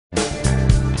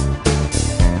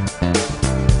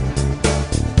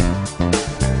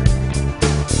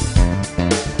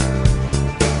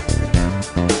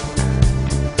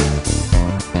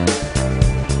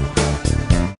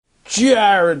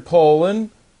Jared Polin,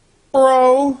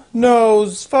 Bro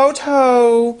Knows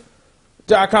Photo.com.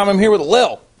 I'm here with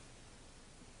Lil.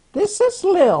 This is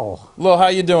Lil. Lil, how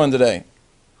you doing today?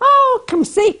 Oh, come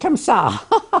see, come saw.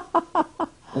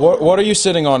 What are you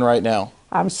sitting on right now?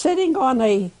 I'm sitting on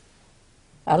a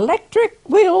electric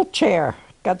wheelchair.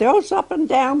 Got those up and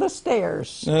down the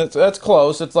stairs. That's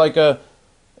close. It's like an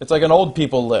old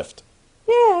people lift.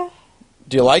 Yeah.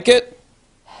 Do you like it?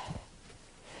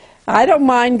 I don't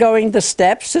mind going the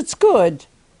steps. It's good.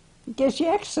 It gives you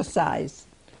exercise.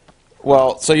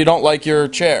 Well, so you don't like your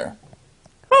chair?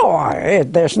 Oh,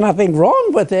 there's nothing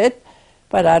wrong with it,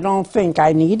 but I don't think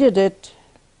I needed it.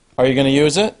 Are you going to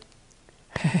use it?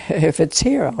 If it's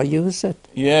here, I'll use it.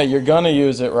 Yeah, you're going to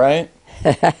use it, right?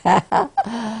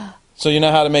 So you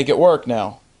know how to make it work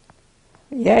now?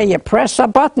 Yeah, you press a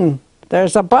button.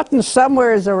 There's a button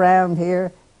somewhere around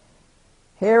here.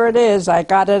 Here it is. I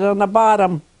got it on the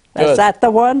bottom. Good. Is that the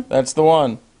one? That's the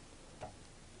one.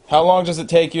 How long does it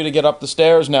take you to get up the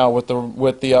stairs now with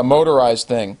the motorized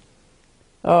thing?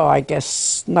 Oh, I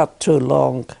guess not too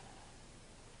long.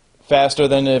 Faster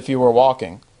than if you were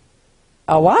walking.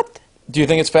 A what? Do you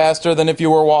think it's faster than if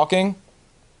you were walking?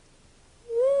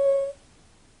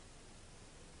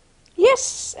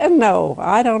 Yes and no.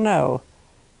 I don't know.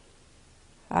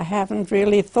 I haven't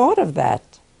really thought of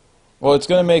that. Well, it's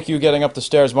going to make you getting up the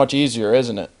stairs much easier,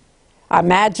 isn't it? I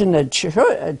imagine it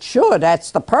should.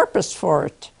 That's the purpose for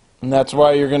it. And that's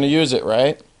why you're going to use it,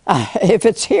 right? If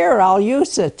it's here, I'll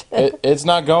use it. It's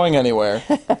not going anywhere.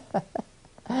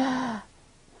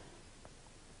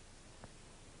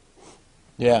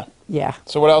 Yeah. Yeah.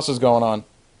 So what else is going on?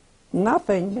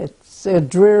 Nothing. It's a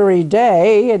dreary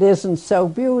day. It isn't so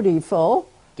beautiful.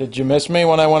 Did you miss me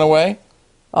when I went away?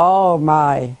 Oh,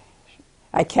 my.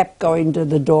 I kept going to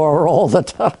the door all the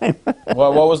time.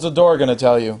 Well, what was the door going to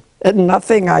tell you?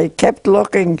 Nothing. I kept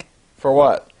looking For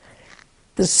what?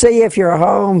 to see if you're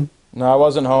home. No, I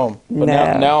wasn't home. But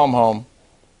No. now I'm home.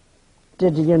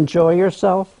 Did you enjoy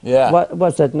yourself? Yeah. What,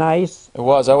 was it nice? It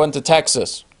was. I went to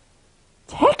Texas.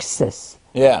 Texas?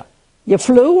 Yeah. You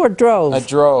flew or drove? I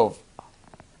drove.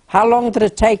 How long did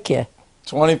it take you?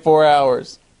 24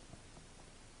 hours.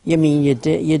 You mean you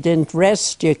didn't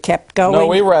rest? You kept going? No,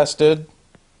 we rested.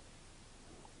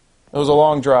 It was a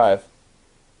long drive.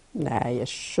 Nah, you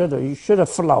should have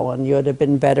flown. You'd have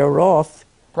been better off.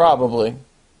 Probably.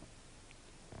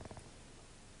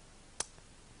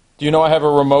 Do you know I have a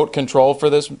remote control for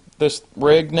this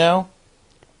rig now?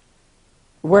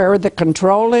 Where the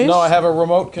control is? No, I have a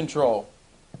remote control.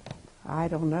 I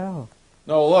don't know.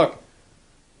 No, look.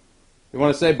 You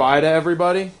want to say bye to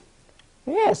everybody?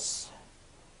 Yes.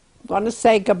 Want to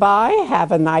say goodbye?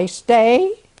 Have a nice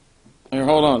day. Here,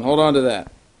 hold on to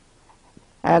that.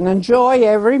 And enjoy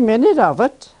every minute of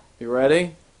it. You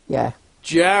ready? Yeah.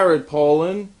 Jared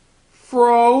Polin,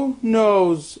 Fro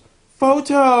Knows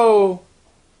Photo.com.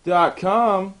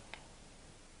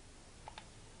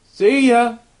 See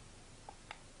ya.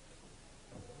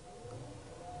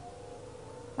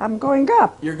 I'm going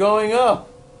up. You're going up.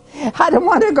 I don't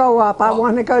want to go up. I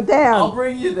want to go I'll down.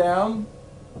 bring you down.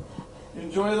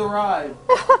 Enjoy the ride.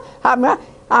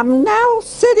 I'm now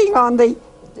sitting on the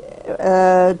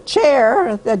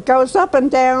chair that goes up and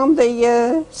down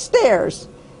the stairs.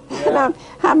 Yeah. And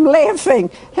I'm laughing.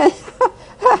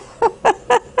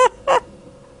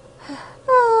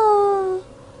 Oh,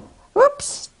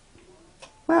 whoops.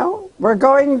 Well, we're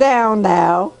going down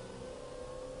now.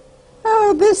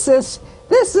 Oh, this is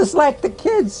like the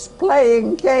kids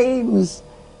playing games.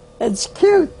 It's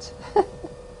cute.